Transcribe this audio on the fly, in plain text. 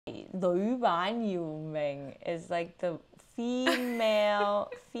Nữ bản Yào Ming is like the female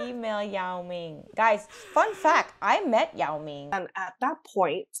Yao Ming. Guys, fun fact, I met Yao Ming. And at that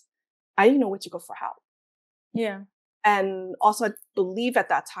point, I didn't know where to go for help. Yeah. And also, I believe at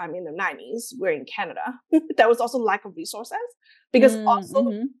that time in the 90s, we're in Canada, there was also lack of resources because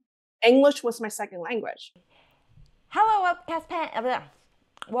English was my second language. Hello, OUTCASTS fan.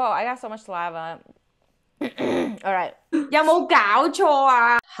 Whoa, I got so much saliva. All right.有冇搞錯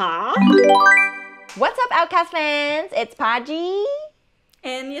啊? Huh? What's up, OUTCASTS fans? It's Paji.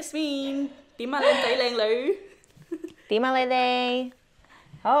 And Yasmin.點啊，靚仔靚女? Dima Lele.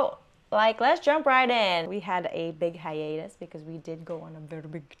 Oh, let's jump right in. We had a big hiatus because we did go on a very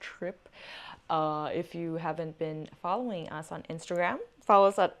big trip. If you haven't been following us on Instagram, follow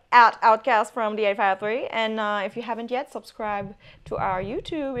us at OUTCASTS from the 853. And if you haven't yet, subscribe to our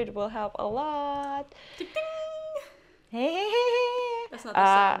YouTube. It will help a lot. Ding, ding. Hey. That's not the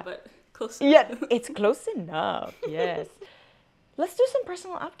sound, but close enough. Yeah, it's close enough. Yes. Let's do some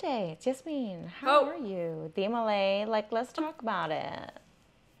personal updates. Jasmine, how are you? Dimale, let's talk about it.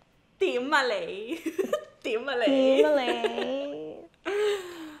 Dimale.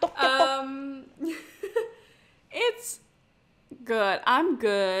 It's good. I'm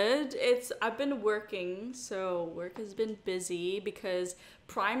good. I've been working, so work has been busy because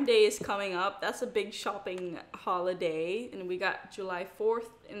Prime Day is coming up. That's a big shopping holiday, and we got July 4th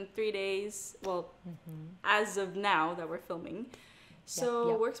in 3 days. Well, as of now that we're filming.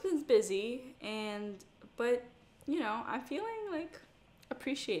 So work's been busy, but you know, I'm feeling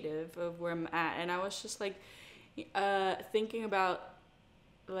appreciative of where I'm at, and I was just thinking about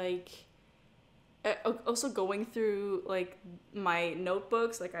also going through my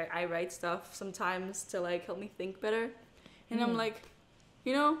notebooks. I write stuff sometimes to help me think better, and I'm like,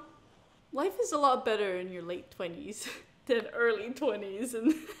 you know, life is a lot better in your late 20s than early 20s,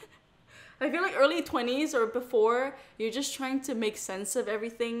 and I feel like early 20s or before, you're just trying to make sense of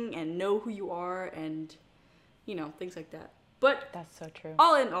everything and know who you are and, you know, things like that. But that's so true.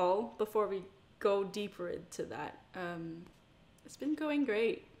 All in all, before we go deeper into that, it's been going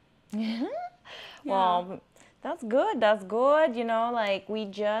great. Yeah. Well, that's good. That's good. You know, we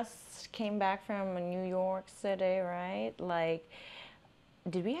just came back from New York City, right?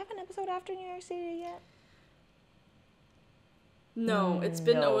 Did we have an episode after New York City yet? No, it's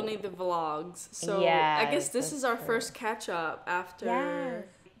been only the vlogs. So I guess this is our first catch up after.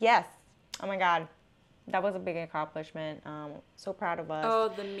 Yes. Oh my God. That was a big accomplishment. So proud of us. Oh,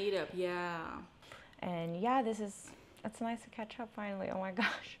 the meetup. Yeah. And yeah, it's nice to catch up finally. Oh my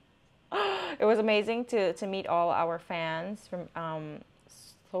gosh. It was amazing to meet all our fans.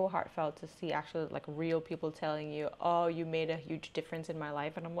 So heartfelt to see actually real people telling you, oh, you made a huge difference in my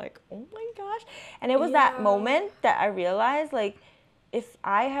life. And I'm like, oh my gosh. And it was that moment that I realized if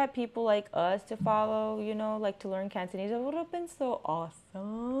I had people like us to follow, you know, to learn Cantonese, it would have been so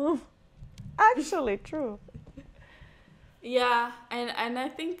awesome. Actually, true. Yeah, and I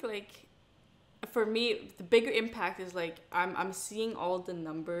think for me the bigger impact is I'm seeing all the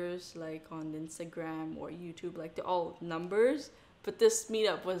numbers on Instagram or YouTube, they're all numbers, but this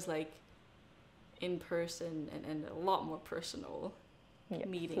meetup was in person and a lot more personal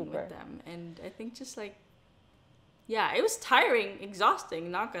meeting with them, and I think just it was tiring, exhausting,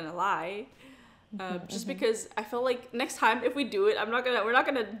 not gonna lie. Just because I felt like next time if we do it, we're not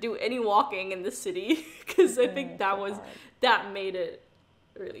gonna do any walking in the city because I think that made it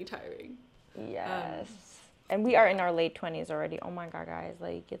really tiring. Yes. And we are in our late 20s already. Oh my God, guys!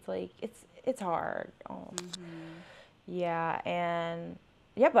 It's hard. Oh. Yeah, and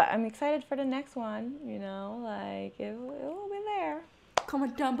but I'm excited for the next one. You know, it will be there.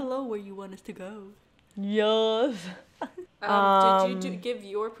 Comment down below where you want us to go. Yes. Did you give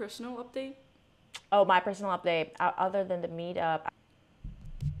your personal update? Oh, my personal update. Other than the meetup,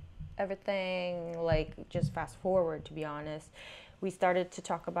 everything just fast forward. To be honest, we started to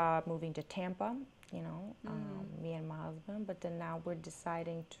talk about moving to Tampa. You know, me and my husband. But then now we're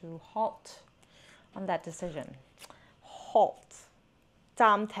deciding to halt on that decision. Halt.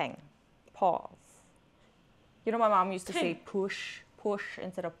 暫停. Pause. You know, my mom used to say push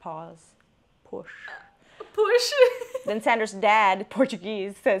instead of pause. Push. Push. Then Sandra's dad,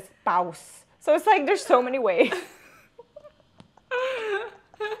 Portuguese, says pause. So it's there's so many ways.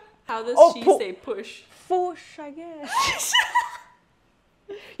 How does she say push? Push, I guess.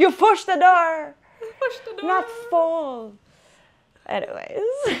 You push the door. Push the door. Not full. Anyways.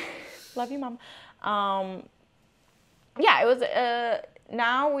 Love you, Mom. It was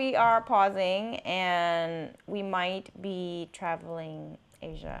now we are pausing and we might be traveling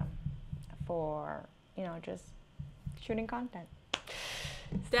Asia for, you know, just shooting content.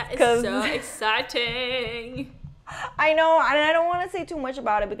 That is so exciting. I know, and I don't want to say too much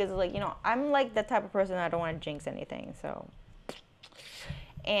about it because, like, you know, I'm like the type of person I don't want to jinx anything. So,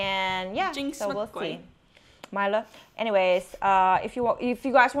 and yeah, Jinx so we'll McCoy. see. Mila. Anyways, if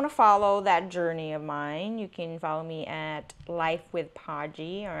you guys want to follow that journey of mine, you can follow me at Life with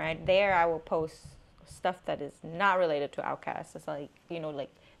Paji. All right, there I will post stuff that is not related to Outcasts. It's like, you know,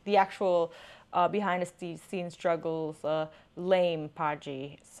 like the actual behind the scenes struggles, lame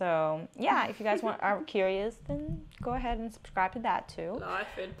Paji. So yeah, if you guys are curious, then go ahead and subscribe to that too. Life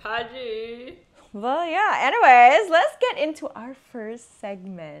with Paji. Well, yeah. Anyways, let's get into our first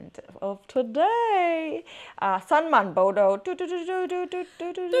segment of today. Sunman Bodo.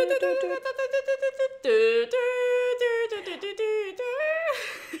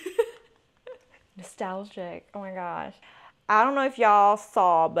 Nostalgic. Oh my gosh. I don't know if y'all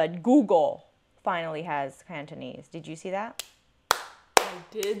saw, but Google finally has Cantonese. Did you see that? I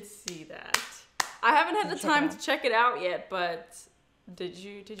did see that. I haven't had the time to check it out yet, but did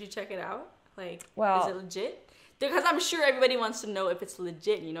you check it out? Like, well, is it legit? Because I'm sure everybody wants to know if it's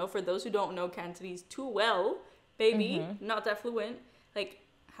legit, you know? For those who don't know Cantonese too well, maybe, not that fluent, like,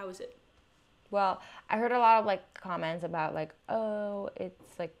 how is it? Well, I heard a lot of, like, comments about, like, oh,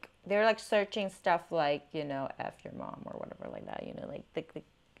 it's, like, they're, like, searching stuff like, you know, F your mom or whatever like that, you know, like,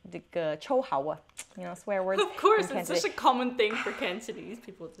 the 抽好啊, you know, swear words. Of course, it's such a common thing for Cantonese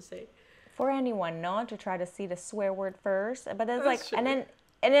people to say. For anyone, no, to try to see the swear word first. But it's like, true.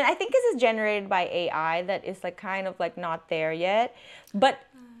 And then I think this is generated by AI that is like kind of like not there yet. But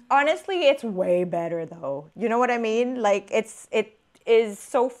honestly, it's way better though. You know what I mean? Like it is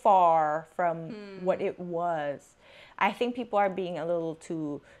so far from what it was. I think people are being a little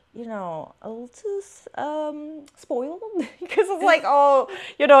too, you know, a little too spoiled because it's like, oh,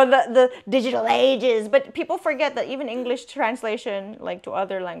 you know, the digital ages. But people forget that even English translation, like to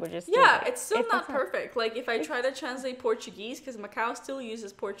other languages, yeah, it's still not perfect. Like if I try to translate Portuguese, because Macau still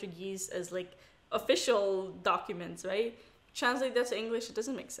uses Portuguese as like official documents, right? Translate that to English, it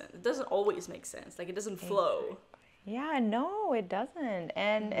doesn't make sense. It doesn't always make sense. Like it doesn't flow. Yeah, no, it doesn't.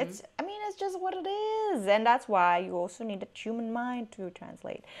 And it's just what it is. And that's why you also need a human mind to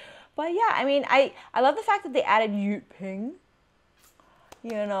translate. But yeah, I mean, I love the fact that they added Yu Ping.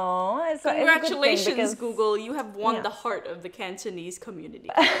 You know, congratulations, it's because, Google. You have won the heart of the Cantonese community.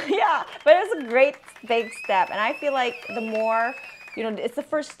 Yeah, but it's a great big step. And I feel like the more, you know, it's the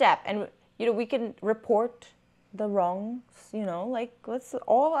first step. And, you know, we can report the wrongs, you know, like let's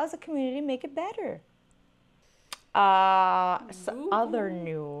all as a community make it better. So other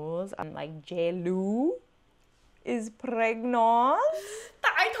news, like J-Lu is pregnant.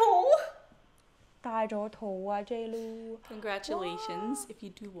 大咗肚啊 J-Lu. Congratulations. If you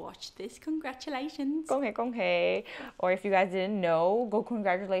do watch this, congratulations. 恭喜恭喜. Or if you guys didn't know, go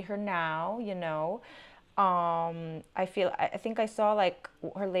congratulate her now, you know. I think I saw like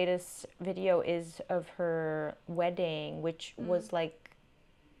her latest video is of her wedding, which was like,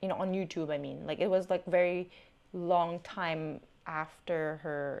 you know, on YouTube, I mean. Like it was like very long time after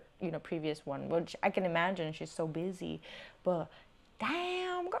her, you know, previous one, which I can imagine she's so busy. But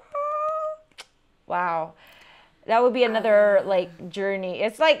damn, girl, wow, that would be another like journey.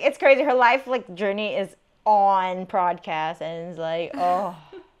 It's like it's crazy. Her life like journey is on podcast, and it's like, oh,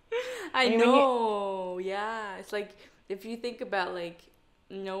 I know. Yeah, it's like if you think about like,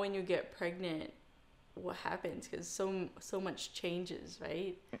 you know, when you get pregnant, what happens? Because so much changes,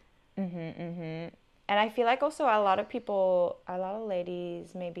 right? And I feel like also a lot of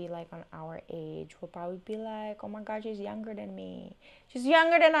ladies maybe like on our age will probably be like, oh my God, she's younger than me. She's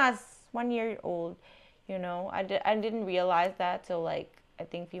younger than us, 1 year old. You know, I didn't realize that till like, I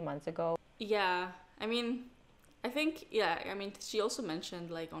think a few months ago. Yeah, I mean, she also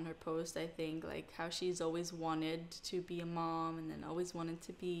mentioned like on her post, I think like how she's always wanted to be a mom and then always wanted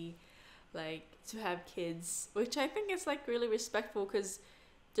to be like, to have kids, which I think is like really respectful because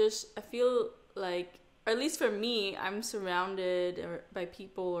I feel like, or at least for me, I'm surrounded by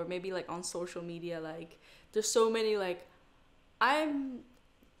people or maybe like on social media, like there's so many like, I'm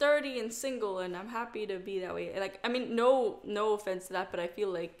 30 and single and I'm happy to be that way. Like, I mean, no offense to that, but I feel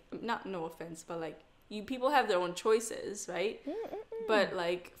like, not no offense, but like people have their own choices, right? But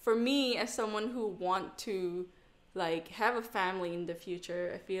like for me as someone who want to like have a family in the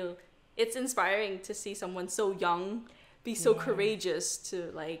future, I feel it's inspiring to see someone so young be so courageous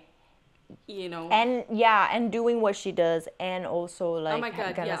to like, you know, and doing what she does, and also like, oh my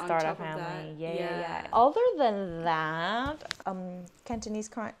God, gonna start a family. Yeah. Other than that, Cantonese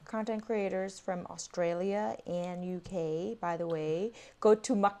content creators from Australia and UK, by the way, go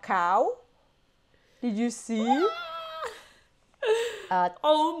to Macau. Did you see?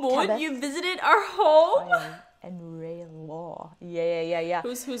 Oh, Moon, Kenneth. you visited our home? And Ray Law. Yeah.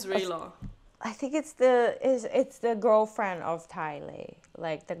 Who's Ray Law? I think it's the girlfriend of Tyler,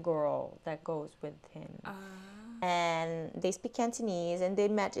 like the girl that goes with him. And they speak Cantonese, and they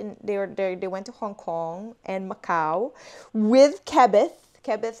met they went to Hong Kong and Macau with Kebeth.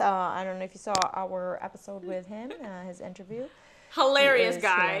 Kebeth, I don't know if you saw our episode with him, his interview. Hilarious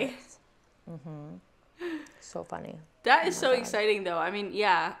guy. So funny. That is so exciting, though. I mean,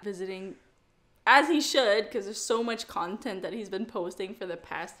 yeah, visiting as he should, because there's so much content that he's been posting for the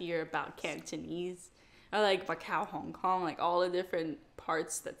past year about Cantonese, or like Macau, Hong Kong, like all the different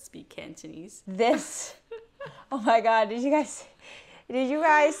parts that speak Cantonese. Oh my God! Did you guys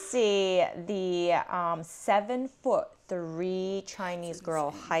see the 7'3" Chinese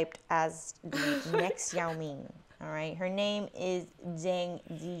girl hyped as the next Yao Ming? All right, her name is Zhang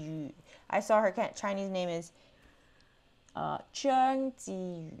Ziyu. I saw her Chinese name is Zhang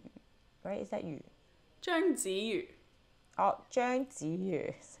Ziyu. Right? Is that you? Zhang Ziyu. Oh, Zhang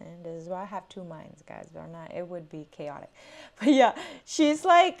Ziyu. And this is why I have two minds, guys. But not, it would be chaotic. But yeah, she's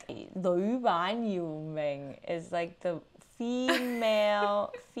like, Nữ bản Yao Ming is like the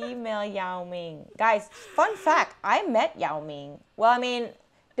female Yao Ming. Guys, fun fact, I met Yao Ming. Well, I mean,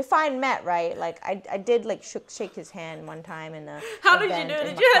 define met, right? Like, I did like shake his hand one time in a How did you do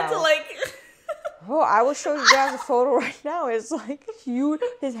it? Did you have to like... Oh, I will show you guys a photo right now. It's like huge.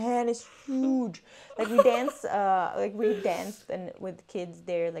 His hand is huge. Like we danced, and with kids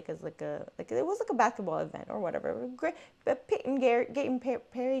there, it was like a basketball event or whatever. Great, but Peyton, Gary Payton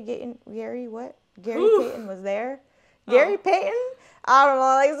was there. Gary Payton, I don't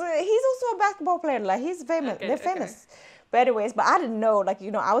know. Like he's also a basketball player. Like he's famous. Okay, They're famous. But anyways, I didn't know, like,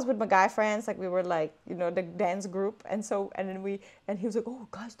 I was with my guy friends, like we were like, the dance group, and he was like, oh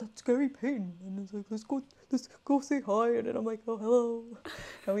guys, that's Gary Payton, and I was like, let's go say hi, and then I'm like, oh hello,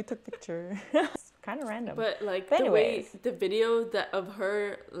 and we took picture. It's kind of random. But like anyways, the video of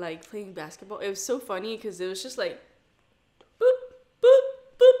her like playing basketball, it was so funny because it was just like, boop boop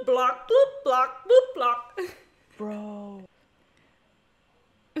boop block boop block boop block. Bro.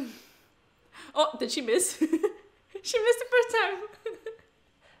 Oh, did she miss? She missed the first time.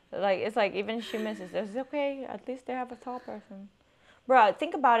 Like, it's like, even if she misses, it's okay. At least they have a tall person. Bro,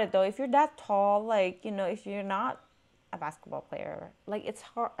 think about it, though. If you're that tall, like, if you're not a basketball player, like, it's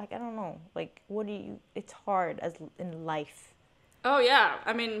hard. Like, I don't know. Like, it's hard as in life. Oh, yeah.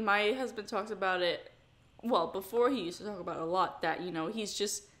 I mean, my husband talks about it. Well, before he used to talk about it a lot, that, he's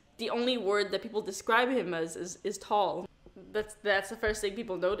just, the only word that people describe him as is tall. That's the first thing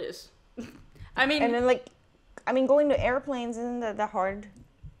people notice. I mean... And then, going to airplanes, isn't that hard?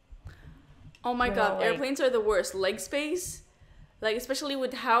 Oh my God, airplanes are the worst. Leg space, like especially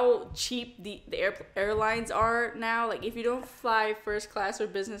with how cheap the airlines are now. Like if you don't fly first class or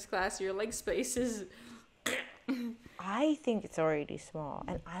business class, your leg space is... I think it's already small,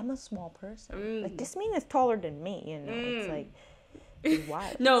 and I'm a small person. Like this man is taller than me, It's like... It's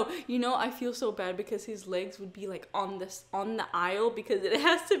wild. No, I feel so bad because his legs would be like on the aisle because it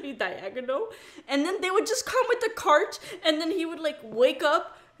has to be diagonal, and then they would just come with the cart, and then he would like wake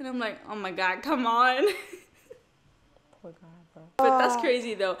up, and I'm like, oh my God, come on. Poor guy, bro. But that's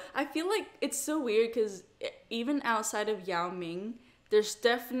crazy though. I feel like it's so weird because even outside of Yao Ming, there's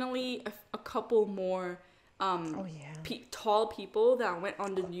definitely a couple more tall people that went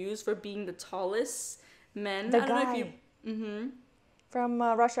on the news for being the tallest men. The I don't guy. know if you. From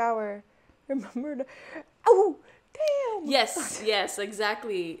Rush Hour. Remember oh, damn! Yes,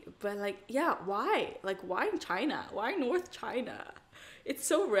 exactly. But like, yeah, why? Like, why in China? Why North China? It's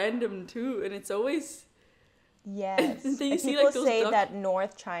so random too, and it's always... Yes. And then you see, people like, say that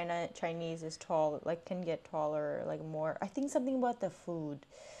North Chinese is tall, like can get taller, like more. I think something about the food.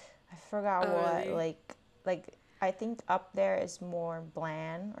 I forgot what. Really? Like I think up there is more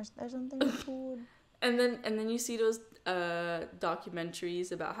bland or something. The food. And then you see those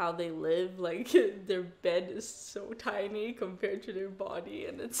documentaries about how they live, like their bed is so tiny compared to their body,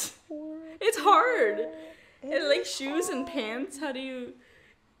 and it's hard. And like shoes and pants, how do you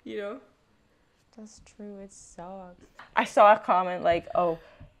That's true, it sucks. I saw a comment like, oh,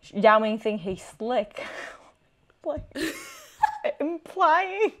 Yao Ming think he's slick. Like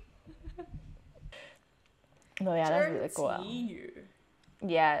implying. No, yeah, that's really cool.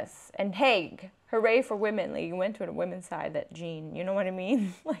 Yes. And hey, hooray for women. Like, you went to the women's side, that Jean. You know what I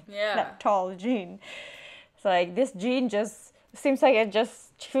mean? Like, that tall Jean. It's like, this Jean just seems like it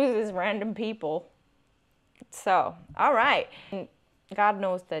just chooses random people. So, all right. And God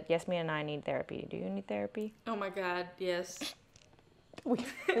knows that Yasmin and I need therapy. Do you need therapy? Oh my God, yes. We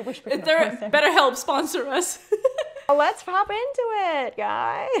wish we could BetterHelp sponsor us. Let's pop into it,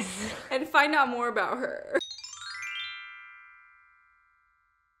 guys. And find out more about her.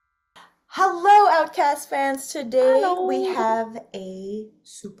 Hello, Outcast fans. Today Hello. we have a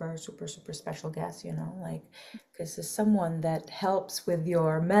super special guest, like this is someone that helps with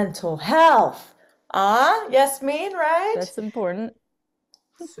your mental health. Yasmin, right? That's important.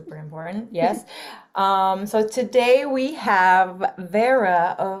 Super important, yes. So today we have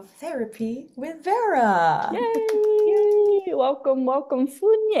Vera of Therapy with Vera. Yay! Welcome,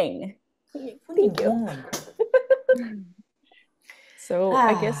 Funying. Thank you. So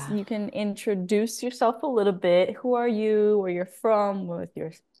I guess you can introduce yourself a little bit. Who are you? Where you're from? With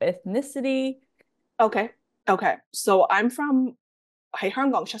your ethnicity? Okay. So I'm from 喺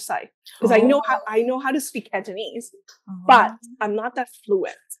香港出世 because I know how to speak Cantonese, but I'm not that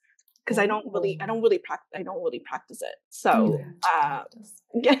fluent because I don't really practice it. So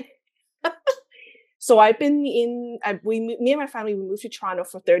so I've been me and my family, we moved to Toronto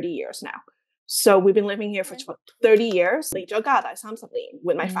for 30 years now. So we've been living here for 30 years. 嚟咗加拿大30年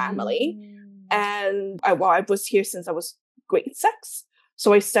with my family. And I was here since I was grade 6.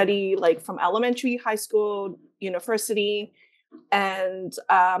 So I studied like from elementary, high school, university. And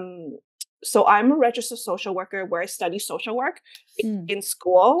so I'm a registered social worker where I study social work in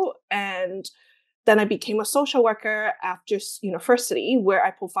school. And then I became a social worker after university where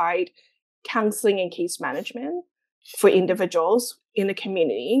I provide counseling and case management for individuals in the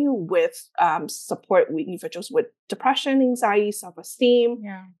community with support with individuals with depression, anxiety, self-esteem.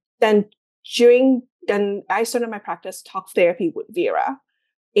 Yeah. Then I started my practice talk therapy with Vera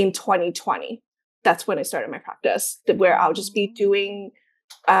in 2020. That's when I started my practice, where I'll just be doing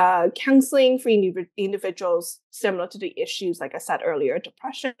counseling for individuals similar to the issues, like I said earlier,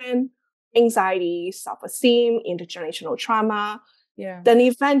 depression, anxiety, self-esteem, intergenerational trauma. Yeah. Then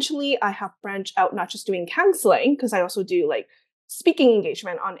eventually I have branched out, not just doing counseling, because I also do like speaking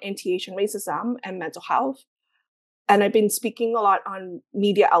engagement on anti-Asian racism and mental health. And I've been speaking a lot on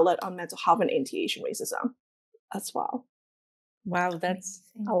media outlet on mental health and anti-Asian racism as well. Wow, that's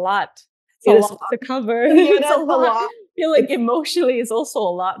a lot. It It's is a lot to cover. It It's is a lot. I feel like emotionally it's also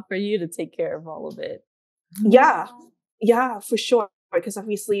a lot for you to take care of all of it. Yeah, for sure. Because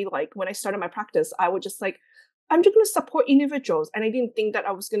obviously, like when I started my practice, I would just like, I'm just going to support individuals. And I didn't think that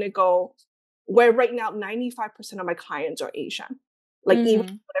I was going to go where right now 95% of my clients are Asian. Like even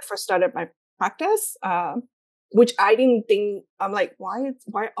when I first started my practice, which I didn't think, I'm like, why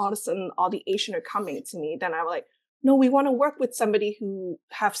all of a sudden all the Asian are coming to me? Then I'm like, no, we want to work with somebody who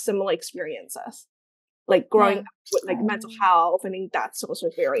have similar experiences, like growing up with like mental health. I think that's also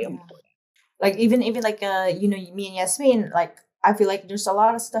very important. Like even like me and Yasmin, like I feel like there's a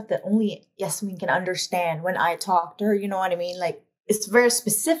lot of stuff that only Yasmin can understand when I talk to her. You know what I mean? Like it's very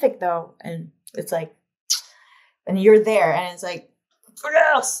specific though, and it's like, and you're there, and it's like, what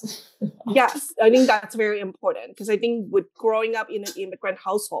else? Yes, I think that's very important because I think with growing up in an immigrant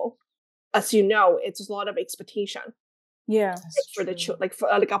household, as you know, it's a lot of expectation. Yeah. For the children,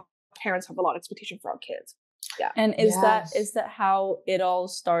 like our parents have a lot of expectation for our kids. Yeah. And is that how it all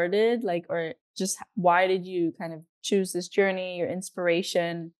started? Like, or just why did you kind of choose this journey, your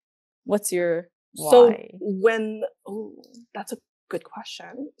inspiration? What's your why? So that's a good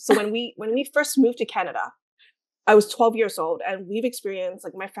question. So when we first moved to Canada, I was 12 years old, and we've experienced,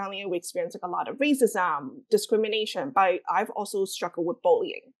 like my family, we experienced like a lot of racism, discrimination, but I've also struggled with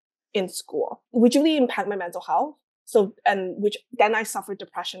bullying in school, which really impacted my mental health. So, then I suffered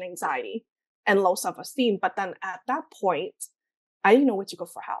depression, anxiety, and low self-esteem. But then at that point, I didn't know where to go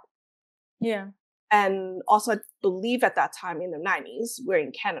for help. Yeah. And also, I believe at that time in the 90s, we're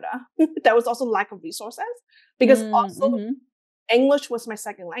in Canada, there was also lack of resources because English was my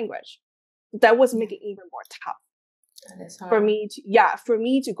second language. That was making it even more tough for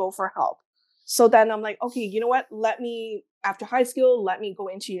me to go for help. So then I'm like, okay, you know what? After high school, let me go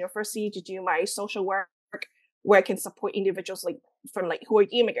into university to do my social work where I can support individuals who are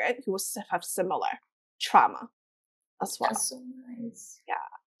immigrant who have similar trauma as well. That's so nice. Yeah.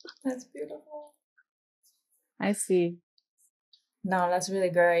 That's beautiful. I see. No, that's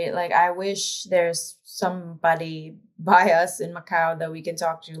really great. Like, I wish there's somebody by us in Macau that we can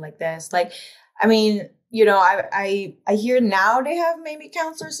talk to like this. Like, I mean, I hear now they have maybe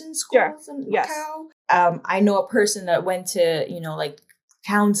counselors in schools in Macau. I know a person that went to, like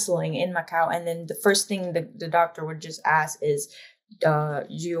counseling in Macau. And then the first thing the doctor would just ask is, do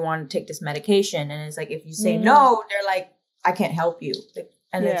you want to take this medication? And it's like, if you say no, they're like, I can't help you. It's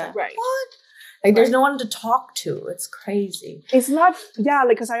like, what? Like, there's no one to talk to. It's crazy. It's not,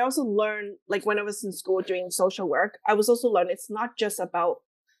 because I also learned, like, when I was in school doing social work, I was also learning it's not just about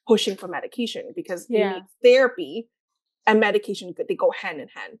pushing for medication, because in therapy, and medication, they go hand in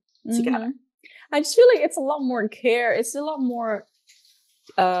hand together. I just feel like it's a lot more care. It's a lot more,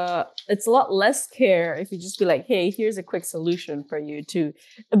 it's a lot less care if you just be like, hey, here's a quick solution for you to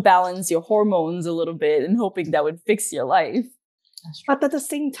balance your hormones a little bit and hoping that would fix your life. But at the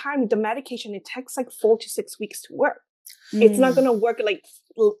same time, the medication, it takes like 4 to 6 weeks to work. It's not going to work like,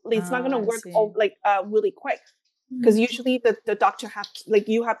 it's not going to work really quick. Because usually the doctor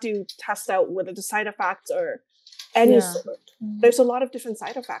you have to test out whether the side effects or any sort. There's a lot of different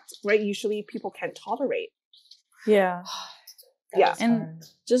side effects, right? Usually people can't tolerate. Yeah. Yeah. And hard.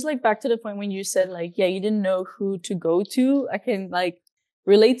 just like back to the point when you said like, yeah, you didn't know who to go to. I can like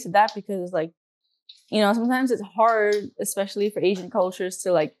relate to that because like, you know, sometimes it's hard, especially for Asian cultures,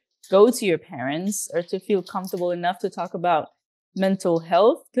 to like go to your parents or to feel comfortable enough to talk about mental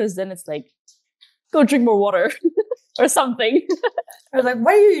health. Because then it's like, go drink more water or something. I was like,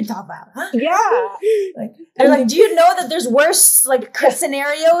 what are you talking about? Huh? Yeah. Like, they're like, do you know that there's worse like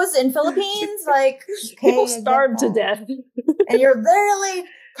scenarios in Philippines? Like, People starve to death. and you're literally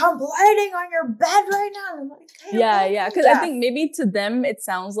complaining on your bed right now. I'm like, Yeah. Because I think maybe to them it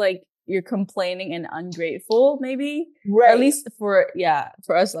sounds like you're complaining and ungrateful, maybe. Right. Or at least for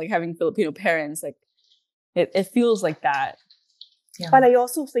us, like having Filipino parents, like it feels like that. Yeah. But I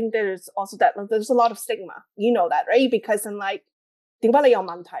also think there's also that there's a lot of stigma. You know that, right? Because in like, think about like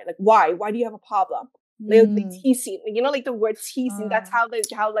why? Why do you have a problem? They teasing, you know, like the word teasing. That's how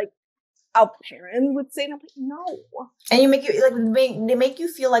like our parents would say. And I'm like, no. And you make you like they make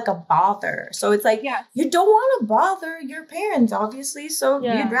you feel like a bother. So it's like you don't want to bother your parents, obviously. So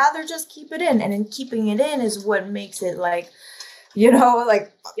you'd rather just keep it in, and then keeping it in is what makes it like, you know,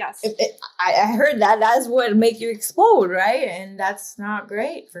 like I heard that's what make you explode, right? And that's not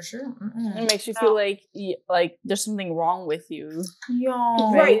great for sure. It makes you feel like there's something wrong with you. Yeah.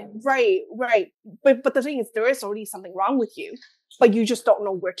 Right. But the thing is, there is already something wrong with you, but you just don't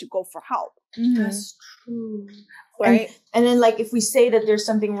know where to go for help. That's true. Right. And then like if we say that there's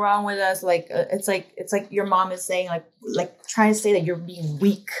something wrong with us, like it's like your mom is saying like trying to say that you're being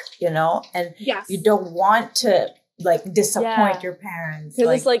weak, you know, and you don't want to like disappoint your parents.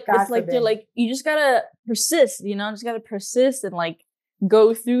 Because it's like they're like, you just gotta persist, you know, just gotta persist and like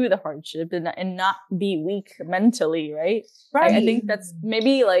go through the hardship and not be weak mentally, right? Right. I think that's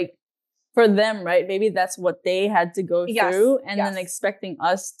maybe like for them, right? Maybe that's what they had to go through, and then expecting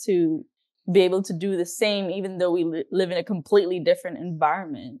us to be able to do the same, even though we live in a completely different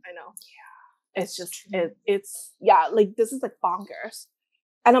environment. I know. Yeah. It's just it's like this is like bonkers.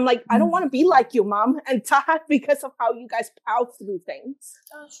 And I'm like, I don't want to be like you, mom and dad, because of how you guys power through things.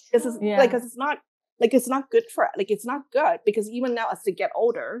 This is like, because it's not good for it. Like, it's not good because even now as they get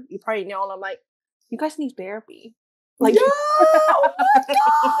older, you probably know, I'm like, you guys need therapy. Like, oh my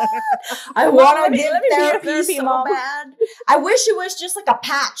God. I want to give therapy so Mom. bad. I wish it was just like a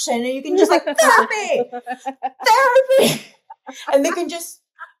patch and you can just like therapy, and they can just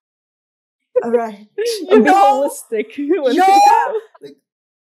all right. You be holistic.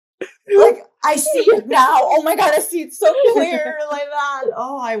 Like I see it now. Oh my God, I see it so clear like that.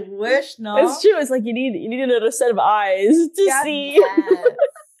 Oh, I wish It's true. It's like you need another set of eyes to see. Yes.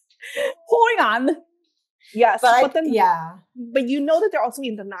 Hold on. Yes, but then but you know that they're also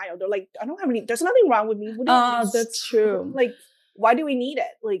in denial. They're like, I don't have any. There's nothing wrong with me. That's true. Like, why do we need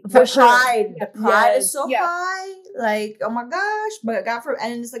it? Like the pride is so high. Like, oh my gosh, but God for,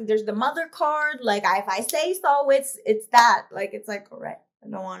 and it's like there's the mother card. Like, if I say so, it's that. Like, it's like correct. I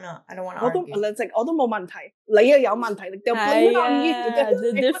don't wanna argue. It's like all the momentai. Like they'll blame it on you.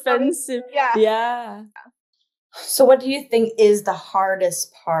 The defensive. Yeah. So what do you think is the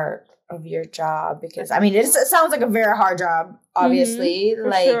hardest part of your job? Because I mean, it sounds like a very hard job, obviously.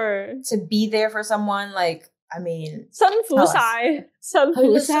 Like to be there for someone, like, I mean, Thank you.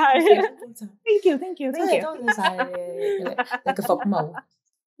 Like a fuck mo.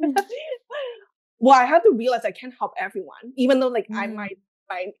 Well, I had to realize I can't help everyone, even though like I'm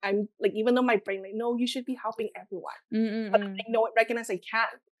like, even though my brain like, no, you should be helping everyone. But I recognize I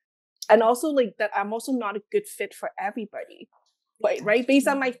can't. And also like that I'm also not a good fit for everybody. But right, based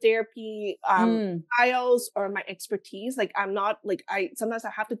on my therapy styles or my expertise, like I'm not like sometimes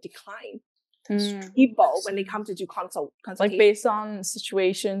I have to decline people when they come to do consultation. Like based on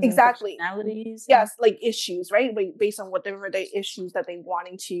situations, exactly, and personalities. Yes, like issues, right? Like based on whatever the issues that they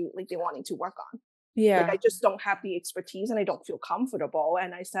wanting to work on. Yeah, like I just don't have the expertise and I don't feel comfortable.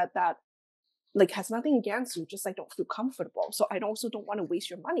 And I said that like has nothing against you, just I don't feel comfortable. So I also don't want to waste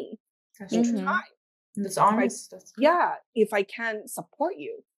your money, your time. That's honest. If I can support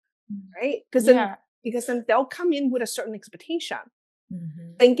you, right? Because then they'll come in with a certain expectation.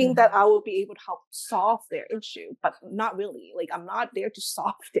 thinking that I will be able to help solve their issue, but not really. Like, I'm not there to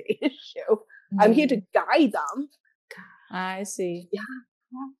solve the issue. I'm here to guide them. I see. Yeah.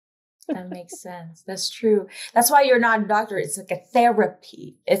 That makes sense. That's true. That's why you're not a doctor. It's like a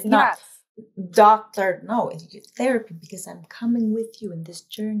therapy. It's not doctor. No, it's therapy because I'm coming with you in this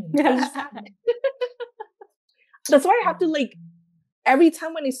journey. That's why I have to, like, every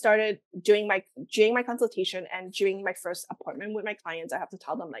time when I started doing my consultation and during my first appointment with my clients, I have to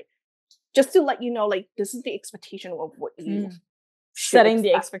tell them, like, just to let you know, like, this is the expectation of what you setting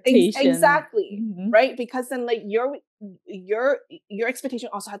the expectation. Exactly. Right? Because then, like, your expectation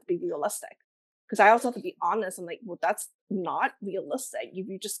also has to be realistic. Because I also have to be honest. I'm like, well, that's not realistic.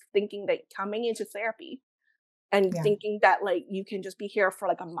 You're just thinking that coming into therapy and thinking that, like, you can just be here for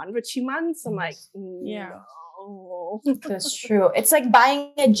like a month or 2 months. I'm like, no. That's true. It's like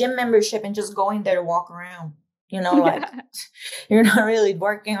buying a gym membership and just going there to walk around. You know, like you're not really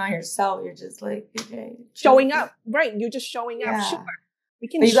working on yourself. You're just like, okay, showing up. Right. You're just showing up. Sure. We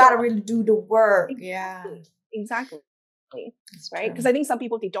can. But you gotta really do the work. Exactly. Right. Because I think some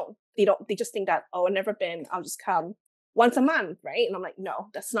people they just think that, oh, I've never been, I'll just come once a month, right? And I'm like, no,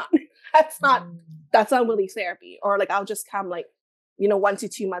 that's not really therapy. Or like, I'll just come like, 1 to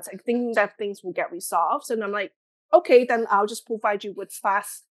 2 months. I think that things will get resolved. And I'm like, okay, then I'll just provide you with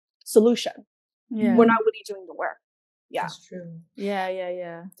fast solution. Yeah. We're not really doing the work. Yeah. That's true. Yeah.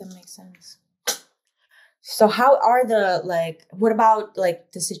 That makes sense. So how are what about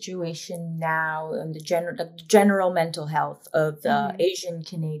like the situation now and the general mental health of the Asian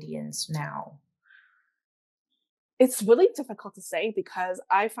Canadians now? It's really difficult to say because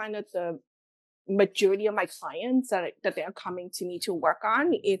I find that the majority of my clients that they are coming to me to work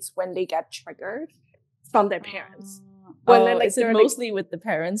on, it's when they get triggered from their parents. When is it mostly with the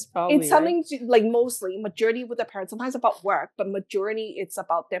parents? Probably it's something like majority with the parents. Sometimes about work, but majority it's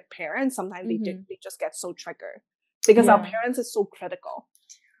about their parents. Sometimes they just get so triggered because our parents is so critical,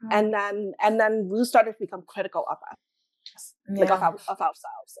 and then we started to become critical of us, like of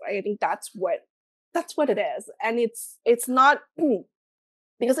ourselves. Right? I think that's what it is, and it's not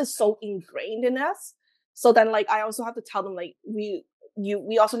because it's so ingrained in us. So then, like, I also have to tell them, like, we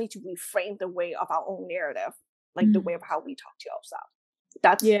also need to reframe the way of our own narrative. Like the way of how we talk to ourselves.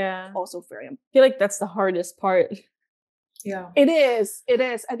 That's also very important. I feel like that's the hardest part. Yeah. It is.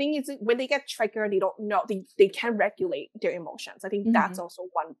 I think it's when they get triggered, they don't know. They can't regulate their emotions. I think that's also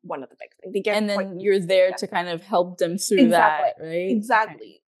one of the big things. And then you're there to kind of help them through that, right?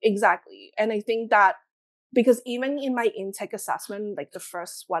 Exactly. And I think that because even in my intake assessment, like the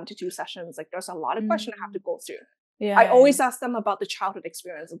first 1 to 2 sessions, like there's a lot of questions I have to go through. Yeah. I always ask them about the childhood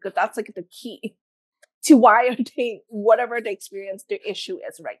experience because that's like the key to why are they, whatever the experience, their issue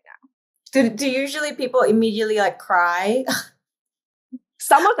is right now. Do usually people immediately like cry?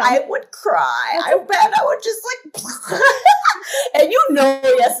 Some of them. I would cry. I bet I would just like, and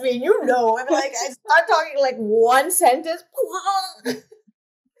Yasmin, I'm like, I start talking like one sentence.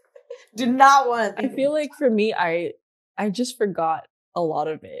 Do not want to. I feel like for me, I just forgot a lot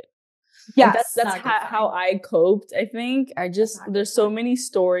of it. Yeah, that's how I coped. I think there's so many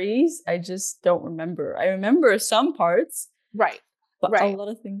stories I just don't remember. I remember some parts, right? But a lot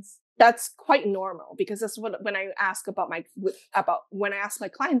of things. That's quite normal because that's what when I ask when I ask my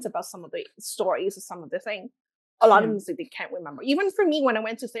clients about some of the stories or some of the things, a lot of them say they can't remember. Even for me, when I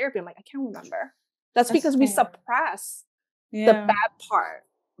went to therapy, I'm like, I can't remember. That's because we suppress the bad part,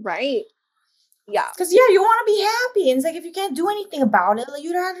 right? Yeah, because you want to be happy, and it's like if you can't do anything about it, like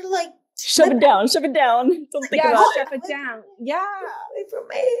you don't have to like. Shove it down. Don't think about it. Shove it down. Yeah. For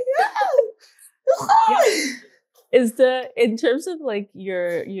me. In terms of like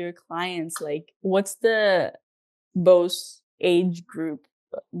your clients, like what's the most age group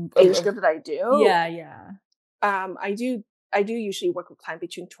that I do? Yeah. I do usually work with clients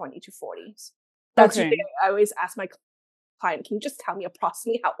between 20 to 40s. That's usually I always ask my client, can you just tell me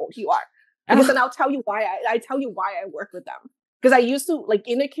approximately how old you are? Because then I'll tell you why I work with them. Because I used to, like,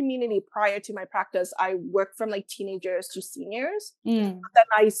 in the community prior to my practice, I worked from like teenagers to seniors. Then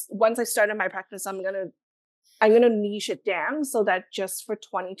once I started my practice, I'm gonna niche it down so that just for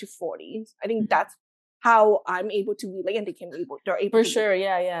 20 to 40s, I think that's how I'm able to relate, and they're able for sure.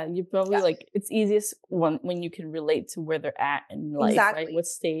 Yeah. You probably like it's easiest when you can relate to where they're at in life, right? What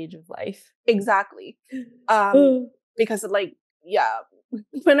stage of life? Exactly. Because like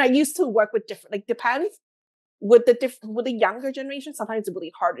when I used to work with different, like depends. With the younger generation, sometimes it's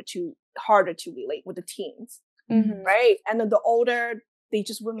really harder to relate with the teens, right? And then the older, they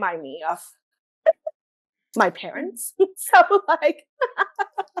just remind me of my parents. So like,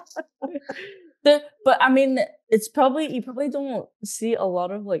 but I mean, it's probably you probably don't see a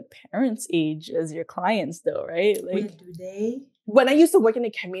lot of like parents' age as your clients, though, right? Like, do they? when I used to work in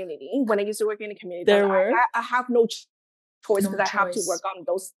the community, there were. I have no choice No because I have to choice. work on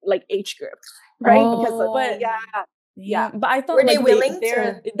those like age groups, right? Because Oh, but yeah. But I thought Were they like willing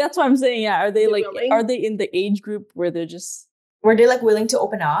they're that's what I'm saying. Yeah, are they They're like willing. are they in the age group where they're just Were they like willing to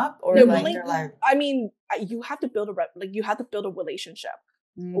open up, or they're like willing. they're like, I mean, you have to build a relationship.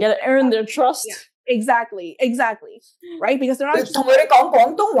 gotta earn their trust? Yeah, exactly, right? Because they're not just "Tụi đi講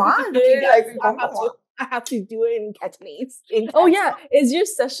廣東話." They're Yes, like, "講廣話." I have to do it in Cantonese. Oh yeah, is your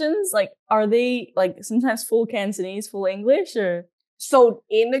sessions like are they like sometimes full Cantonese, full English, or So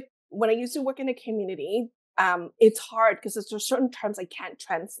when I used to work in the community, it's hard because there's certain terms I can't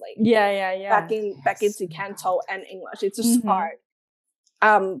translate. yeah. Back into Canto and English. It's just hard.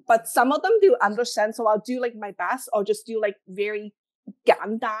 But some of them do understand, so I'll do like my best. I'll just do like very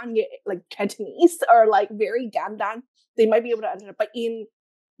gandan, like Cantonese, or like very gandan. They might be able to understand. But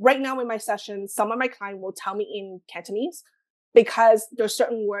right now in my sessions, some of my clients will tell me in Cantonese because there's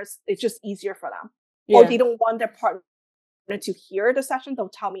certain words it's just easier for them, or they don't want their partner to hear the session. They'll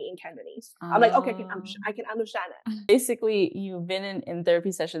tell me in Cantonese. I'm like, okay, I can understand it. Basically, you've been in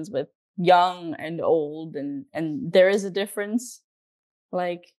therapy sessions with young and old, and there is a difference,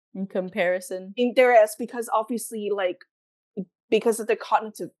 like in comparison. There is, because obviously, like, because of the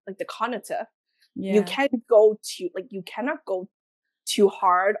cognitive, you can't go to like you cannot go too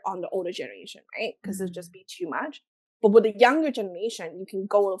hard on the older generation, right? Because it'll just be too much. But with the younger generation, you can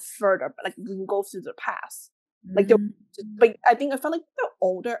go further. Like you can go through the past. Like but I felt like the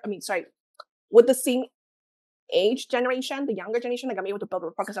older. With the same age generation, the younger generation, like I'm able to build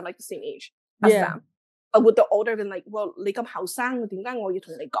rapport because I'm like the same age as them. But with the older, then like, well, 你咁後生，點解我要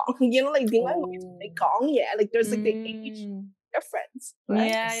同你講？ You know, like 點解我要同你講嘢？ Like there's like the age difference. Right?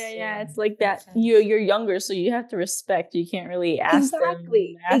 Yeah. It's like that. You're younger, so you have to respect. You can't really ask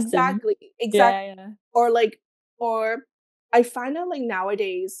exactly. Yeah. Or I find out like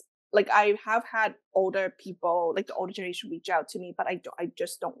nowadays, like I have had older people, like the older generation, reach out to me, but I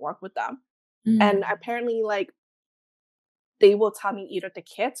just don't work with them. And apparently, like they will tell me, either the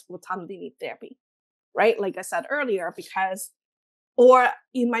kids will tell me they need therapy, right? Like I said earlier, or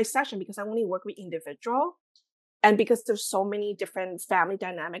in my session, because I only work with individual, and because there's so many different family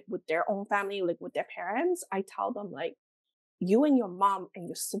dynamic with their own family, like with their parents, I tell them like, you and your mom and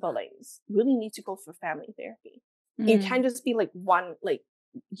your siblings really need to go for family therapy. You can't just be like one, like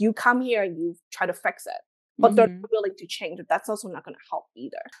you come here and you try to fix it, but they're not willing to change. That's also not going to help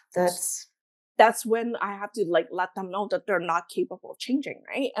either. That's when I have to like let them know that they're not capable of changing,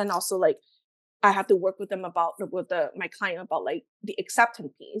 right? And also like I have to work with them my client about like the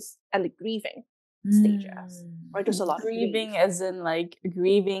acceptance piece and the grieving stages. Right? There's a lot of grieving, as in like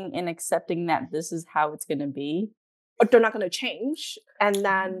grieving and accepting that this is how it's gonna be. But they're not gonna change. And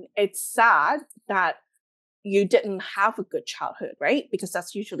then it's sad that you didn't have a good childhood, right? Because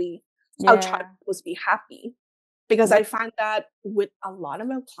that's usually our child was to be happy. Because I find that with a lot of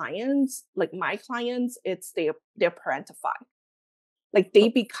my clients, like my clients, it's they're parentified. Like they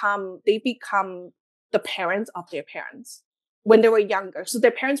become the parents of their parents when they were younger. So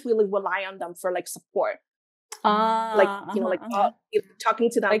their parents really rely on them for like support. Talking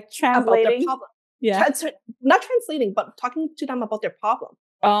to them, like translating about their problem. Yeah, not translating, but talking to them about their problem.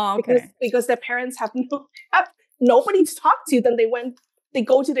 Oh, okay. Because their parents have nobody to talk to. Then they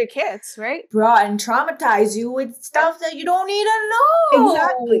go to their kids, right? Bro, and traumatize you with stuff that you don't need to know.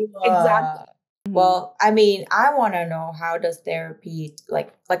 Exactly. Well, I mean, I want to know, how does therapy,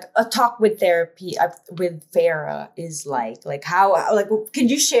 like a talk with therapy with Vera is like how, like, can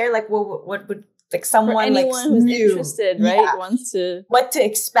you share like what would like someone, for anyone like who's new, interested, right? Wants to what to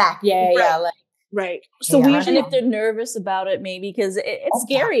expect? Right. So and if they're nervous about it, maybe because it's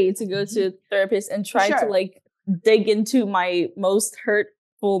scary to go to a therapist and try to like dig into my most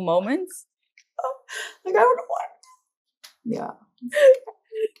hurtful moments. Like I don't know. Yeah.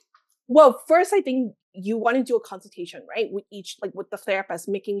 Well, first, I think you want to do a consultation, right? With the therapist,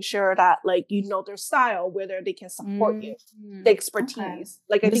 making sure that like you know their style, whether they can support you, the expertise. Okay.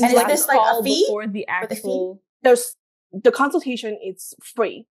 Like I think is this like a fee for the actual? There's the consultation. It's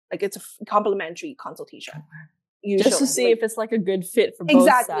free. Like it's a complimentary consultation. Usually. Just to see if it's like a good fit for both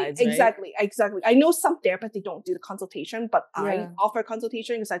sides. Right? Exactly. I know some therapists, they don't do the consultation, but I offer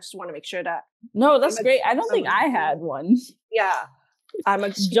consultation because I just want to make sure that. No, that's great. I don't think I had one. Yeah. I'm a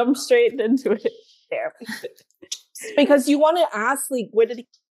jump straight into it there because you want to ask like whether they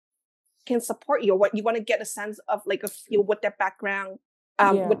can support you, or what you want to get a sense of, like a feel what their background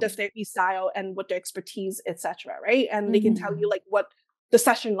with their therapy style and with their expertise, etc. Right, and they can tell you like what the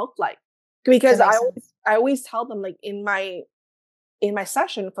session looked like, because I always tell them like in my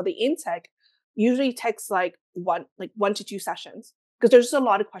session for the intake, usually takes like one to two sessions, because there's just a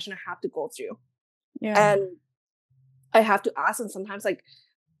lot of questions I have to go through, and I have to ask them sometimes like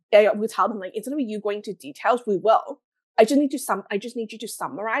we tell them like, instead of you going into details, we will. I just need you to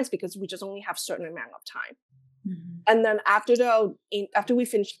summarize, because we just only have certain amount of time. And then after we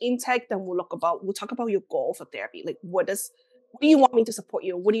finish intake, then we'll talk about your goal for therapy. Like, what do you want me to support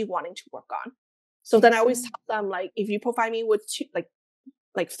you? What are you wanting to work on? So then I always tell them like, if you provide me with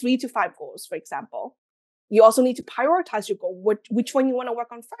like 3 to 5 goals, for example, you also need to prioritize your goal. Which one you want to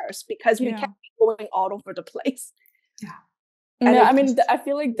work on first, because we can't be going all over the place. Yeah, I mean, I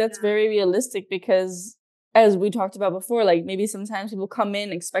feel like that's very realistic, because as we talked about before, like maybe sometimes people come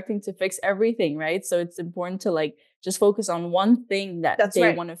in expecting to fix everything, right? So it's important to like just focus on one thing that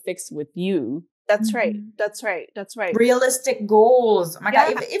they want to fix with you. That's right. That's right. That's right. Realistic goals. Oh my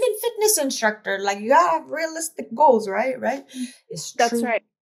God, even fitness instructor, like you gotta have realistic goals, right? Right. That's right.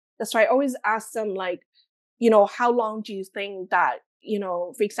 That's right. I always ask them like, how long do you think that,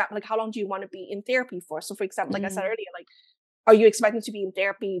 for example, like how long do you want to be in therapy for? So for example, like I said earlier, like, are you expecting to be in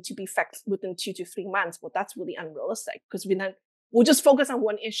therapy to be fixed within 2 to 3 months? Well, that's really unrealistic, because we'll just focus on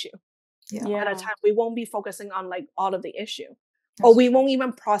one issue at a time. We won't be focusing on like all of the issue. Or we won't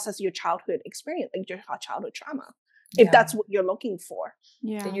even process your childhood experience, like your childhood trauma, if that's what you're looking for.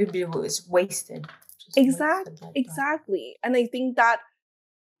 Yeah, then you'd be wasted. Exactly. And I think that,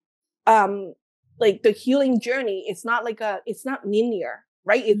 like the healing journey, it's not linear,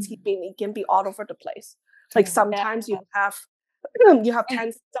 right? It can be all over the place. Like sometimes you have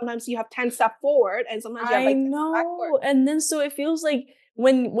 10. Sometimes you have 10 steps forward, and sometimes you have like 10 backward. And then so it feels like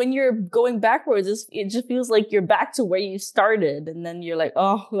when you're going backwards, it just feels like you're back to where you started, and then you're like,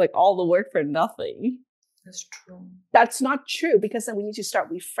 oh, like all the work for nothing. That's true. That's not true, because then we need to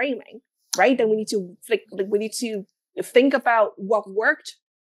start reframing, right? Then we need to we need to think about what worked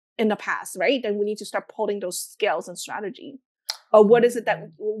in the past, right? Then we need to start pulling those skills and strategy. Or what is it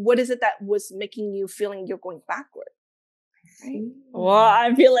that was making you feeling you're going backward? Right? Well,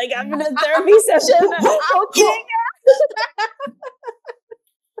 I feel like I'm in a therapy session. Okay.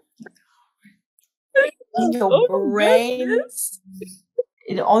 Your brain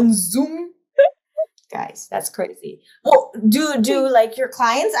on Zoom, guys, that's crazy. Well, do like your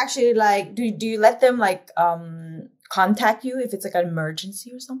clients actually like do you let them like contact you if it's like an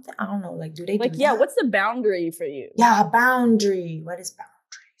emergency or something? I don't know. Like, do they like do that? That? What's the boundary for you? Yeah, boundary. What is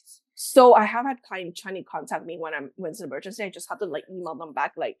boundaries? So I have had clients trying to contact me when it's an emergency. I just have to like email them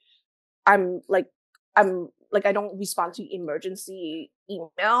back. Like I'm like I don't respond to emergency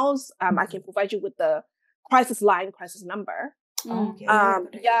emails. I can provide you with the crisis line, crisis number. Okay.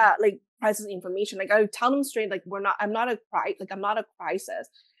 Like crisis information. Like I tell them straight, like I'm not a crisis.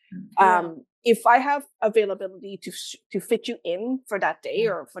 If I have availability to fit you in for that day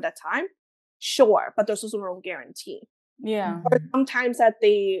or for that time, sure, but there's also no guarantee. Yeah. Or sometimes that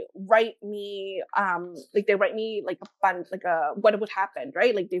they write me like a fun, like what would happen,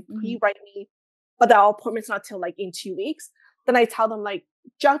 right? Like they pre-write me, but our appointment's not till like in 2 weeks. Then I tell them like,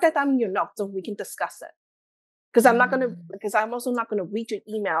 jot that down in your notes so we can discuss it. Because I'm also not gonna read your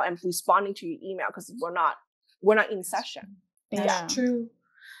email and responding to your email, because we're not in session. That's true.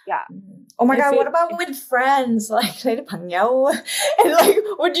 Yeah. Oh my God, what about with friends? Like, and like,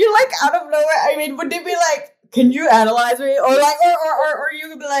 would you like out of nowhere? I mean, would they be like, can you analyze me? Or like, or you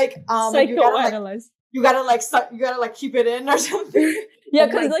could be like, psychoanalyze. You gotta keep it in or something. Yeah,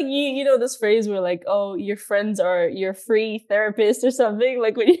 because like you know this phrase where like, oh, your friends are your free therapist or something.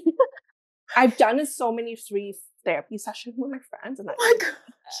 Like when you I've done so many free therapy sessions with my friends, and oh my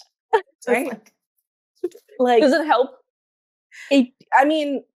gosh. Right? Like, does it help? I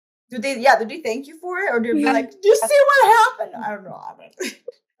mean, do they thank you for it, or do they be like, you see what happened? I don't know.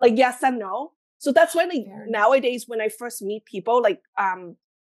 Like yes and no. So that's why like nowadays when I first meet people, like I'm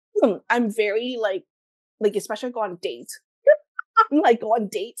very like especially go on dates. I'm like go on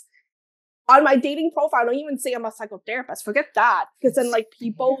dates. On my dating profile, I don't even say I'm a psychotherapist. Forget that. Because then like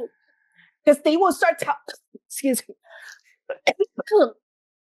people, because they will start excuse me.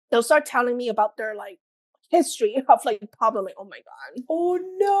 They'll start telling me about their like history of like problem. Like, oh my God. Oh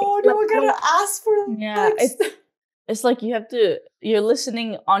no, they were gonna ask for it's like you're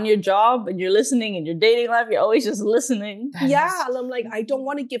listening on your job and you're listening in your dating life. You're always just listening. Yeah. And I'm like, I don't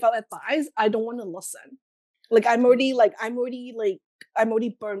want to give out advice. I don't want to listen. Like I'm already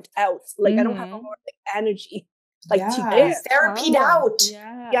burnt out. Like I don't have more like energy like to give. Therapied out.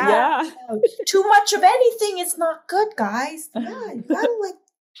 Yeah. Too much of anything is not good, guys. Yeah, you gotta like.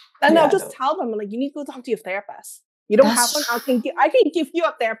 And I'll just tell them, like, you need to go talk to your therapist. You don't have one. I can give you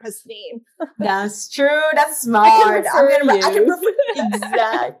a therapist's name. That's true. That's smart. I can refer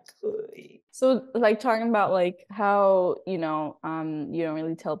exactly. So, like, talking about like how you don't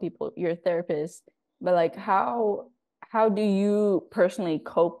really tell people you're a therapist, but like how do you personally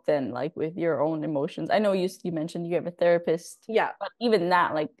cope then, like with your own emotions? I know you mentioned you have a therapist, but even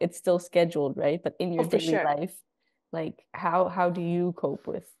that, like, it's still scheduled, right? But in your daily life, like how do you cope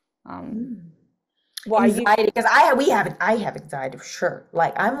with anxiety? Because I have anxiety for sure.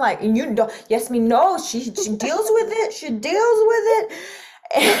 Like I'm like, and you don't. Yes, me no. She deals with it. She deals with it.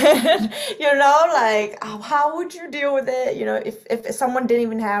 And like how would you deal with it? If someone didn't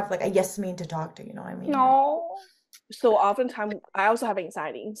even have like a Yasmin to talk to, you know what I mean? No. So oftentimes I also have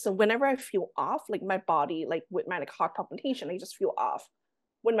anxiety. So whenever I feel off, like my body, like with my like heart palpitation, I just feel off.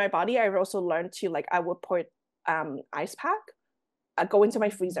 With my body, I've also learned to like I would put ice pack, go into my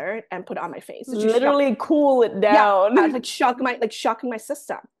freezer and put it on my face. Literally cool it down. Yeah, like shocking my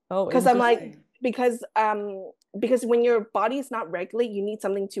system. Oh, because I'm like because when your body is not regulate, you need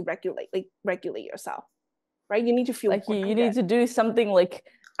something to regulate yourself, right? You need to feel like you need to do something like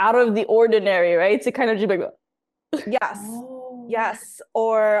out of the ordinary, right? To kind of just like yes.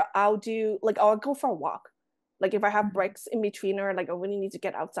 Or I'll go for a walk. Like if I have breaks in between or like I really need to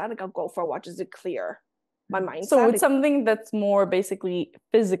get outside, like I'll go for a walk just to clear my mindset. So it's something that's more basically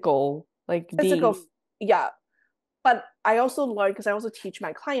physical, like physical, But I also learned, because I also teach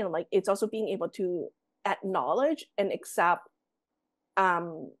my client, like it's also being able to acknowledge and accept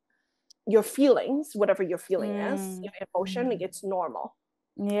your feelings, whatever your feeling is, your emotion, like it's normal.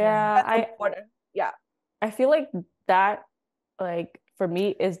 Yeah, that's important. I feel like that, like for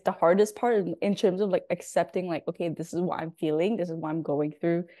me, is the hardest part in terms of like accepting, like, okay, this is what I'm feeling, this is what I'm going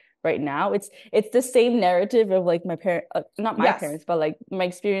through right now. It's the same narrative of like my parent, not my parents, but like my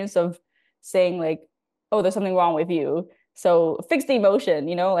experience of saying like, oh, there's something wrong with you, so fix the emotion,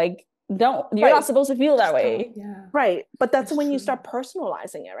 like you're not supposed to feel that way. Right. But that's when you start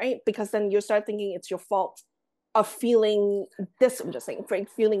personalizing it, right? Because then you start thinking it's your fault of feeling this. I'm just saying,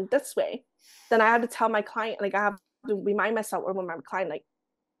 feeling this way. Then I had to tell my client, like I have to remind myself or my client, like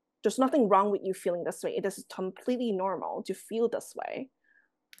there's nothing wrong with you feeling this way. It is completely normal to feel this way.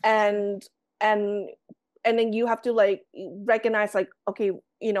 And then you have to like recognize, like, okay,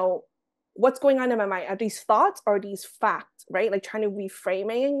 what's going on in my mind? Are these thoughts or are these facts, right? Like trying to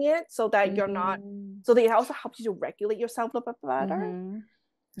reframing it so that you're not, so that it also helps you to regulate yourself a little bit better.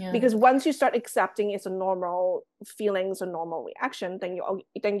 Because once you start accepting it's a normal feelings, a normal reaction, then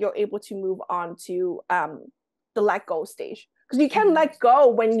you're able to move on to the let go stage. Because you can't let go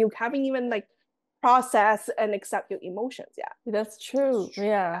when you haven't even like process and accept your emotions. That's true.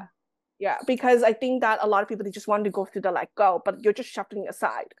 Yeah, because I think that a lot of people, they just want to go through the let go, but you're just shuffling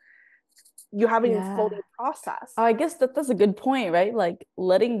aside. You haven't fully processed. I guess that's a good point, right? Like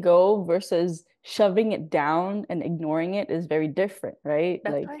letting go versus shoving it down and ignoring it is very different, right?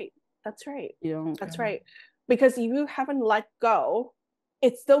 That's like, right. That's right. That's right. Because if you haven't let go,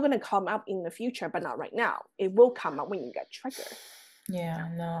 it's still going to come up in the future, but not right now. It will come up when you get triggered.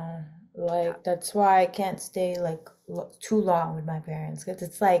 That's why I can't stay like too long with my parents, because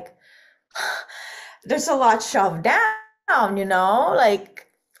it's like there's a lot shoved down, like,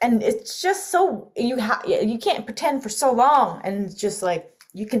 and it's just so you can't pretend for so long, and it's just like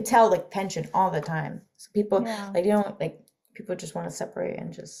you can tell like tension all the time. So people people just want to separate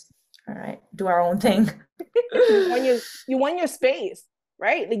and just all right, do our own thing. you want your space,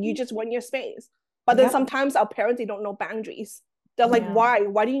 right? Like you just want your space, but then sometimes our parents, they don't know boundaries. They're like, why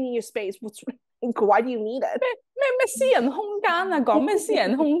do you need your space? Why do you need it? 咩私人空間啊？講咩私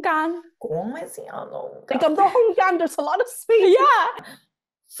人空間？講咩私人空間？你咁多空間 there's a lot of space.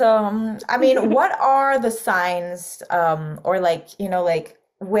 So, I mean, what are the signs, or like, like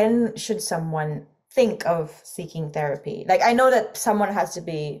when should someone think of seeking therapy? Like, I know that someone has to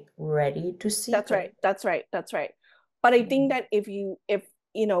be ready to seek. That's right. But I think that if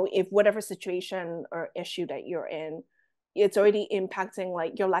whatever situation or issue that you're in, it's already impacting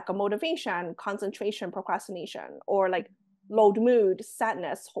like your lack of motivation, concentration, procrastination, or like low mood,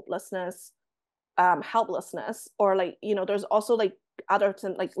 sadness, hopelessness, helplessness, or like, there's also like other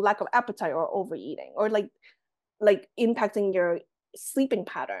things like lack of appetite or overeating, or like impacting your sleeping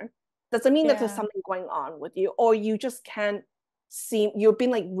pattern. Doesn't mean that there's something going on with you, or you just can't seem, you've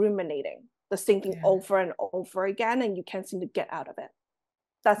been like ruminating the same thing over and over again, and you can't seem to get out of it.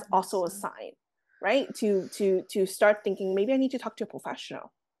 That's also a sign, right? To start thinking, maybe I need to talk to a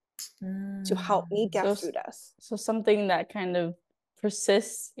professional. to help me get So through this. So something that kind of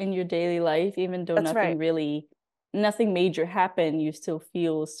persists in your daily life, even though That's right. nothing major happened, you still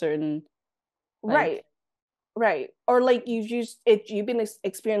feel certain, like, right. Or like you've been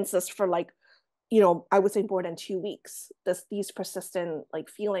experiencing this for like, I would say more than 2 weeks. These persistent like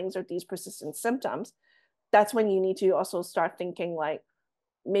feelings or these persistent symptoms. That's when you need to also start thinking like,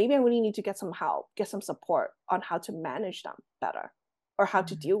 maybe I really need to get some help, get some support on how to manage them better, or how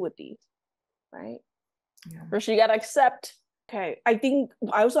to deal with these, right? First you gotta accept. Okay, I think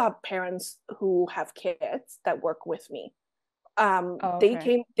I also have parents who have kids that work with me.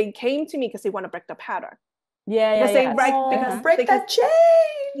 They came to me because they want to break the pattern. Because break that chain.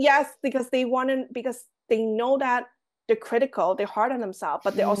 Yes, because they know that they're critical, they're hard on themselves,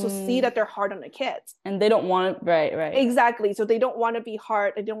 but they also see that they're hard on the kids. And they don't want it, right. Exactly. So they don't want to be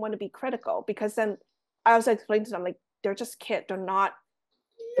hard, they don't want to be critical, because then I also explained to them, like, they're just kids, they're not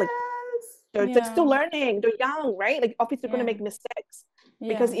like they're still learning, they're young, right? Like obviously they're going to make mistakes.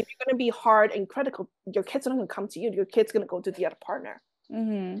 Because if you're going to be hard and critical, your kids are not going to come to you. Your kid's going to go to the other partner.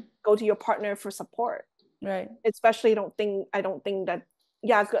 Go to your partner for support. Right. Especially I don't think that,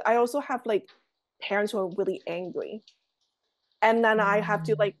 I also have like parents who are really angry. And then I have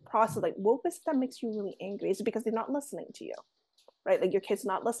to like process, like, what was that makes you really angry? Is it because they're not listening to you? Right? Like your kid's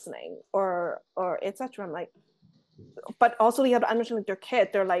not listening or etc. I'm like, but also you have to understand, like, their kid,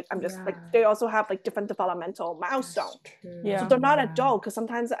 they're like, like, they also have like different developmental milestones. So they're not adult, because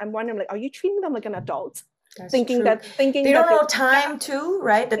sometimes I'm wondering, like, are you treating them like an adult? Thinking they don't know time too,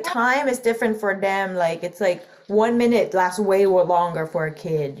 right? The time is different for them. Like it's like 1 minute lasts way longer for a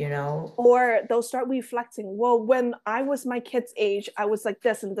kid, Or they'll start reflecting, well, when I was my kid's age, I was like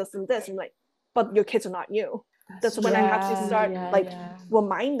this and this and this. And like, but your kids are not you. That's when I have to start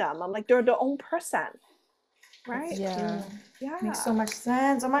remind them. I'm like, they're their own person. Right? Yeah. Makes so much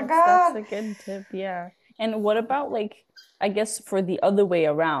sense. Oh my God. That's a good tip. Yeah. And what about, like, I guess for the other way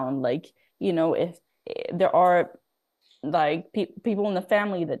around, like, if there are like people in the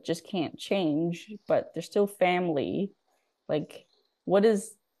family that just can't change, but they're still family, like what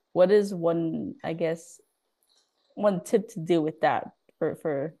is one, I guess, one tip to deal with that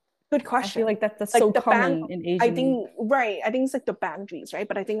for good question. I feel like that's like so common in Asian. I think it's like the boundaries, right?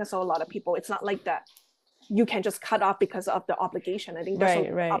 But I think that's a lot of people, it's not like that you can just cut off because of the obligation. I think there's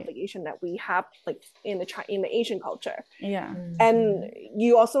an obligation that we have, like in the Asian culture. And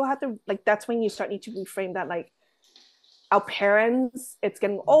you also have to, like, that's when you need to reframe that, like, our parents, it's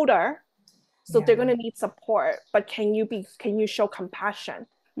getting older, so they're going to need support, but can you show compassion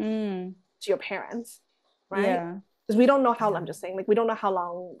to your parents, right? Because we don't know how, I'm just saying, like, we don't know how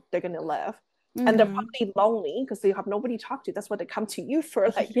long they're going to live. And they're probably lonely because they have nobody to talk to. That's what they come to you for,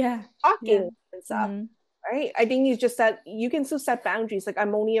 like, talking and stuff. Right? I think it's just that you can still set boundaries. Like,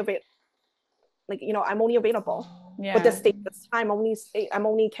 I'm only available. Like, I'm only available. But the state this time, I'm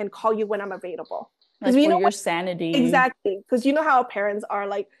only can call you when I'm available. Because like, your sanity. Exactly. Because you know how parents are,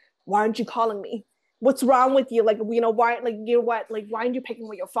 like, why aren't you calling me? What's wrong with you? Like, why? Like, what? Like, why aren't you picking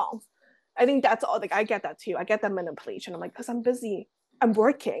up your phone? I think that's all. Like, I get that too. I get that manipulation. I'm like, because I'm busy. I'm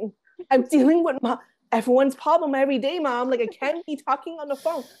working. I'm dealing with everyone's problem every day, Mom. Like, I can't be talking on the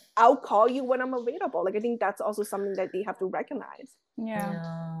phone. I'll call you when I'm available. Like, I think that's also something that they have to recognize.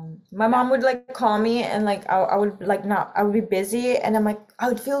 My mom would like call me, and like I would like not, I would be busy, and I'm like, I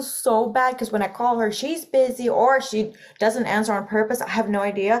would feel so bad because when I call her, she's busy or she doesn't answer on purpose. I have no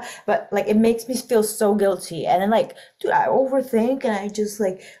idea, but like it makes me feel so guilty. And then like, dude, I overthink, and I just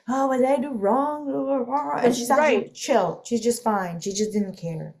like, oh, what did I do wrong? And she's actually chill. She's just fine. She just didn't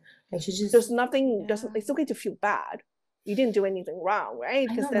care. Like, she just, there's nothing. It's okay to feel bad. You didn't do anything wrong, right?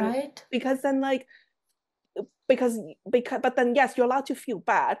 Because then like, but then yes, you're allowed to feel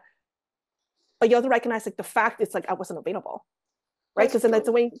bad, but you have to recognize, like, the fact is, like, I wasn't available, right? Because then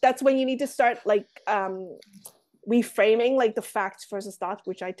that's when you need to start, like, reframing, like, the facts versus thoughts,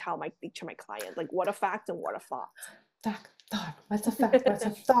 which I teach my client, like, what a fact and what a thought. Thought. What's a fact? What's a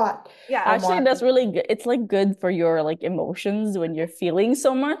thought? Actually, that's really good. It's like good for your, like, emotions when you're feeling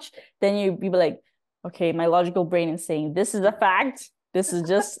so much. Then you be like, okay, my logical brain is saying this is a fact. This is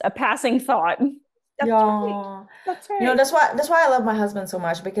just a passing thought. That's right. That's why I love my husband so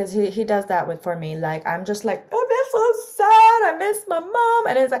much, because he does that for me. Like, I'm just like, oh, I'm so sad, I miss my mom,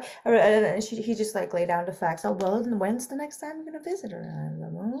 and it's like, and he just like lay down the facts. Oh, well, when's the next time we're gonna visit her? And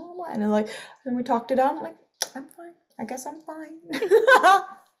I'm like, oh, and then like, then we talked it out. I'm like, I'm fine. I guess I'm fine.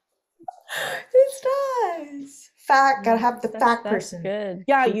 It's nice. Fact, gotta have the fact person. Good.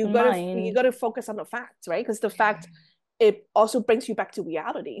 Yeah, you gotta focus on the facts, right? Because the fact, it also brings you back to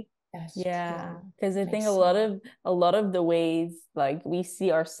reality. That's Yeah, true. because I think Makes a lot of the ways like we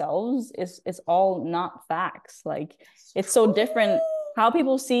see ourselves is all not facts. Like it's so different how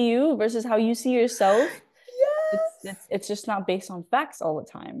people see you versus how you see yourself. It's just not based on facts all the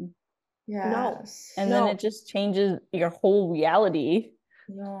time. No, Yes. And then no. it just changes your whole reality.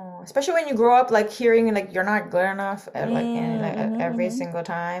 No, especially when you grow up like hearing like you're not good enough like and like every Mhm. single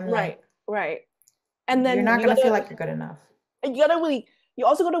time, Right, like right. And you're then not gonna feel like you're good enough. you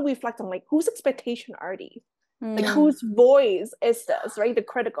also gotta reflect on like whose expectation are these? Like Mm. whose voice is this, right? The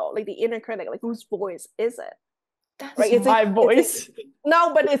critical, like the inner critic, like whose voice is it? That's Right? My voice.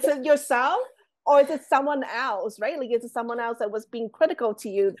 No, but is it yourself or is it someone else, right? Like is it someone else that was being critical to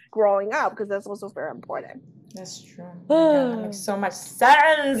you growing up? Because that's also very important. That's true. Oh my God, that makes so much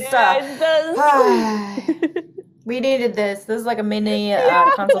sense. Yeah, it does. We needed this. This is like a mini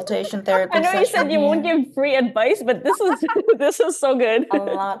consultation therapy I know you session said you won't here. give free advice, but this is this is so good. A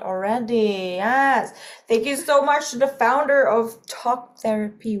lot already. Yes. Thank you so much to the founder of Talk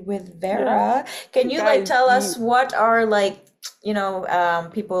Therapy with Vera. Can you like Guys, tell us what are like,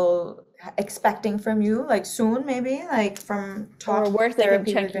 people expecting from you like soon maybe like from or Talk where they can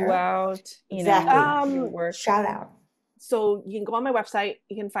Therapy with check you Vera? out, you Exactly. know, your work. Shout out. So you can go on my website.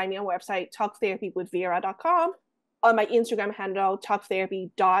 You can find me on my website, talktherapywithvera.com, on my Instagram handle,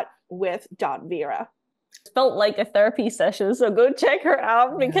 talktherapy.with.vera. Felt like a therapy session, so go check her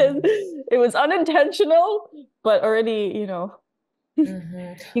out because it was unintentional, but already, you know.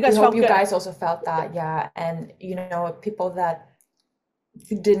 Mm-hmm. You guys We hope felt you good. guys also felt that, yeah. And people that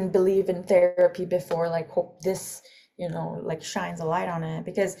didn't believe in therapy before, like hope this, like shines a light on it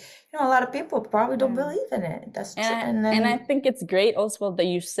because a lot of people probably don't believe in it. That's true. And I think it's great also that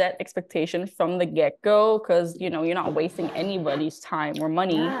you set expectations from the get-go because you're not wasting anybody's time or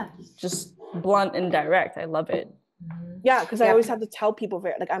money. Yeah. Just blunt and direct. I love it. Yeah, because I always have to tell people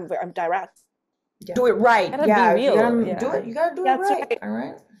I'm direct. Yeah. Do it right. Gotta Yeah, be if you're real. gonna do it, you gotta do it right. All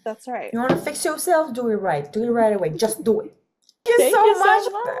right. That's right. You want to fix yourself, do it right. Do it right away. Just do it. Thank you so much,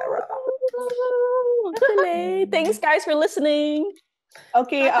 Vera. Thanks, guys, for listening.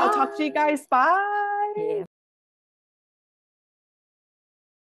 Okay, I'll talk to you guys. Bye. Yeah.